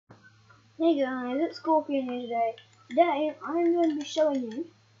Hey guys, it's Scorpion here today. Today, I'm going to be showing you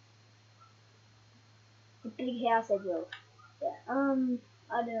the big house I built. Yeah, I don't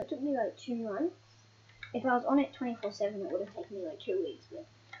know, it took me like 2 months. If I was on it 24/7, it would have taken me like 2 weeks, but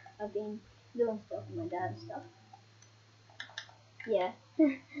I've been doing stuff with my dad and stuff. Yeah.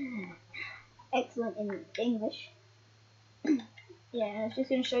 Excellent in English. Yeah, and I was just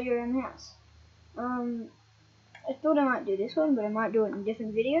going to show you around the house. I thought I might do this one, but I might do it in a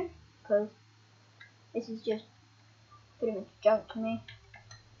different video, because this is just pretty much junk to me.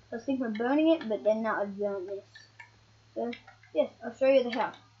 I was thinking of burning it, but then that would burn this. So, yes, I'll show you the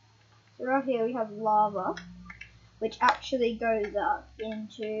house. So right here we have lava, which actually goes up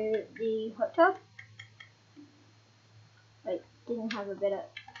into the hot tub. I didn't have a better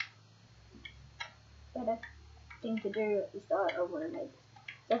thing to do at the start of when I made this.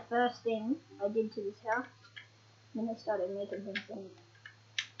 The first thing I did to this house, when I started making things.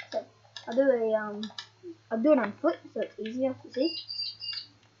 So I'll do it on foot, so it's easier to see.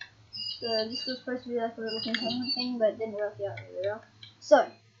 So this was supposed to be like a little containment thing, but it didn't work out really well. So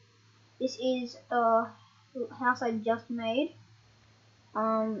this is the house I just made.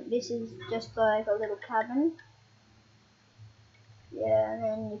 This is just like a little cabin. Yeah, and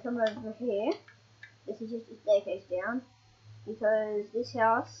then you come over here. This is just a staircase down, because this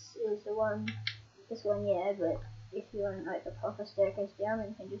house is this one, yeah, but if you want like a proper staircase down, then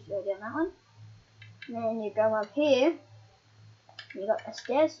you can just go down that one. And then you go up here, you got the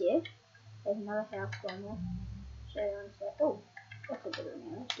stairs here. There's another house down there. Show you on the side. Oh, that's a good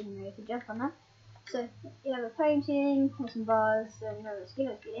one. I didn't know you could jump on that. So you have a painting, have some bars, so you know the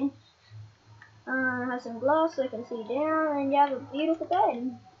skimmers get in. Have some glass so you can see down, and you have a beautiful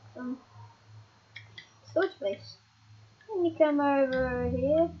bed. Some storage space. And you come over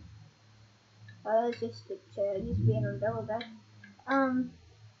here. That's just a chair. It used to be an umbrella bed.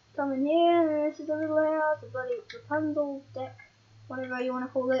 Come in here, and this is a little house, a bloody Rapunzel deck, whatever you want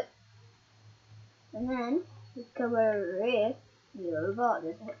to call it. And then you come over here. You have a bar.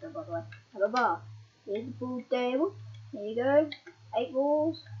 There's a hot tub, by the way. Have a bar. Here's the pool table. Here you go. 8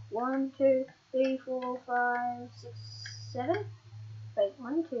 balls. 1, 2, 3, 4, 5, 6, 7. Wait,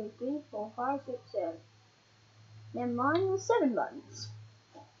 1, 2, 3, 4, 5, 6, 7. Then mine was 7 buttons.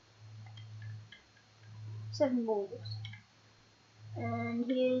 7 balls. And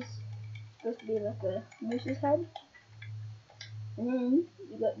here's supposed to be like a moose's head. And then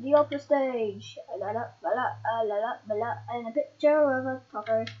you got the opera stage. And a picture of a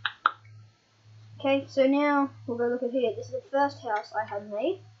taco. Okay, so now we'll go look at here. This is the first house I had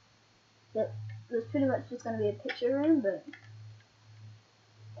made. That was pretty much just going to be a picture room, but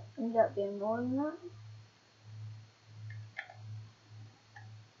ended up being more than that.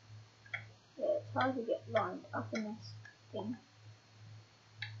 Yeah, it's hard to get lined up in this thing.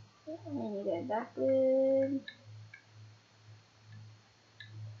 And then you go backwards.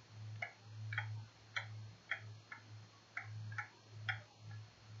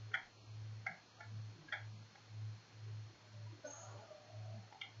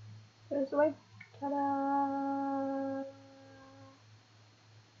 Goes away. Ta-da!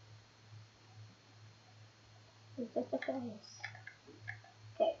 It's just a face.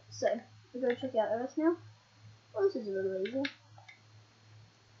 Okay, so we're going to check out the rest now. Well, this is a little easier.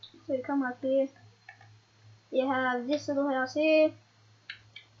 So you come up here. You have this little house here.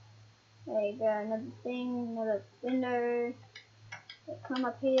 There you go, another thing, another window. You come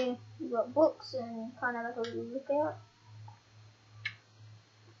up here. You've got books and kind of like a little lookout.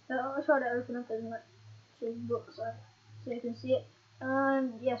 So I'll try to open up as much as books so you can see it.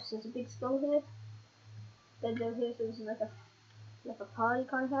 Yes, there's a big skull here. Bed over here, so this is like a party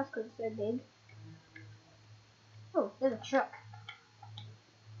kind of house because it's so big. Oh, there's a truck.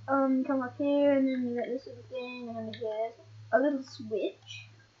 Come up here, and then you got this little thing, and under here a little switch,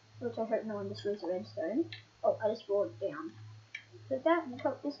 which I hope no one destroys the redstone. Oh, I just brought it down. So that, and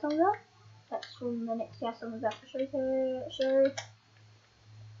this comes up. That's from the next house I'm about to show.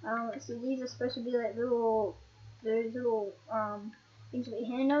 So these are supposed to be like those little things with your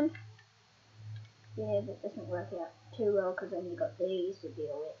hand on. Yeah, that doesn't work out too well because then you got these to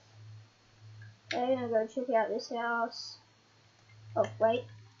deal with. Okay, I'm gonna go check out this house. Oh wait,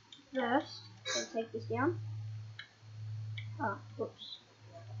 first I'll take this down. Oh, whoops.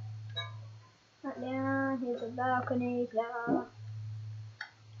 Right down. Here's the balcony.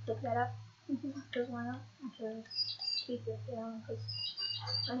 Pick that up. Because why not? I should keep it down because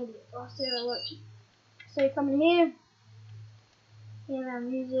I need to get faster at work. So you come in here. You have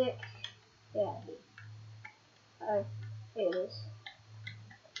music. Yeah. Oh, here it is.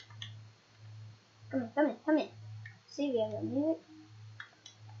 Come in. See, we have the music.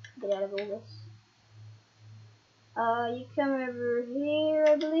 get out of all this. You come over here,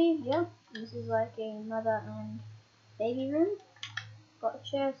 I believe. Yeah, this is like a mother and baby room. Got a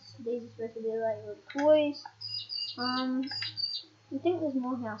chest. These are supposed to be like little toys. I think there's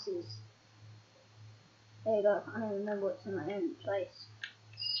more houses. There you go. I don't remember what's in my own place.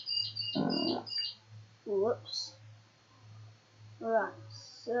 Whoops. Right,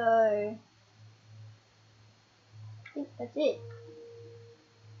 so I think that's it.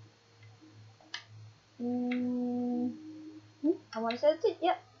 I want to say that's it.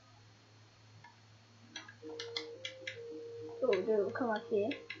 Yep. So we'll come up here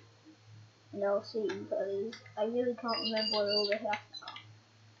and I'll see, because I really can't remember what all the houses are.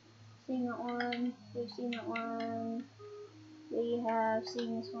 Seen that one. We've seen that one. We have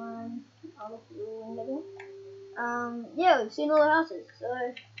seen this one. I'll look at the window. Yeah, we've seen all the houses, so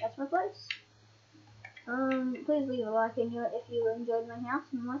that's my place. Please leave a like if you enjoyed my house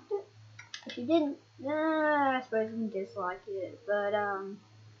and liked it. If you didn't, I suppose you can dislike it, but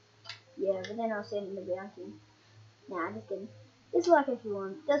yeah, but then I'll send in the bounty. Nah, just kidding. Dislike if you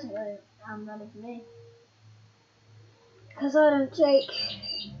want. Doesn't really matter to me, because I don't take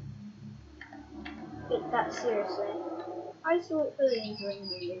it that seriously. I just really enjoying the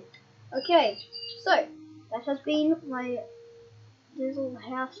video. Okay, so that has been my little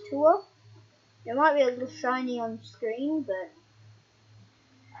house tour. It might be a little shiny on screen, but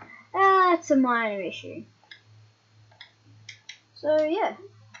that's a minor issue. So yeah,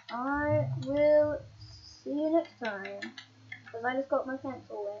 I will see you next time, because I just got my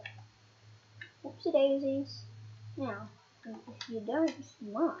pencil wet. Whoopsie daisies. Now, if you don't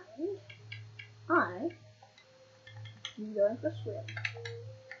mind, I'm going for a swim.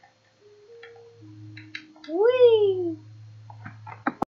 Whee!